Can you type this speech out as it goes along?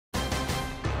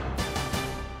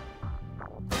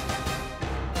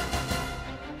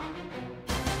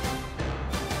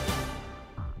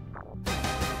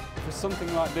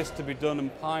something like this to be done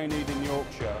and pioneered in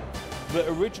Yorkshire, that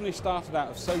originally started out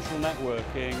of social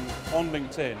networking on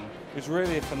LinkedIn, is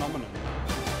really a phenomenon.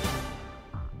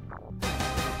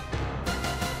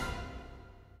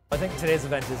 I think today's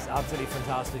event is absolutely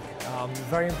fantastic.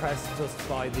 Very impressed just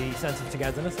by the sense of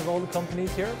togetherness of all the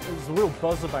companies here. There's a real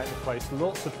buzz about the place,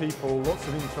 lots of people, lots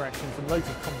of interactions and loads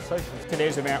of conversations.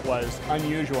 Today's event was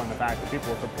unusual in the fact that people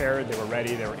were prepared, they were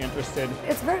ready, they were interested.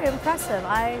 It's very impressive.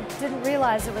 I didn't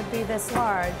realize it would be this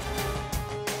large.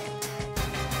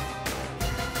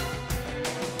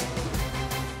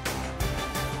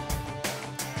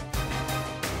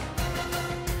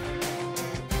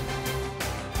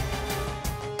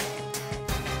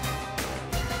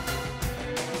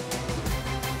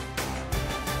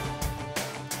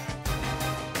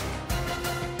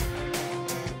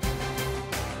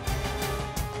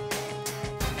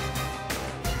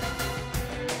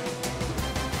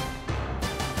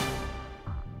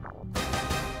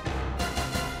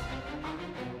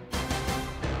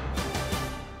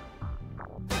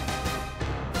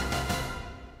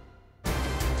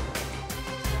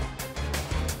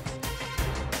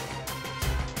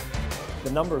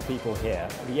 The number of people here,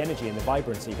 the energy and the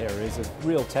vibrancy here is a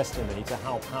real testimony to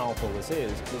how powerful this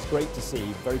is. It's great to see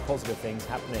very positive things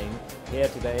happening here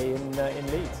today in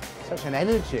Leeds. Such an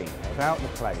energy about the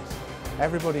place.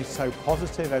 Everybody's so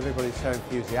positive, everybody's so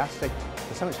enthusiastic.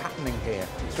 There's so much happening here.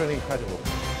 It's really incredible.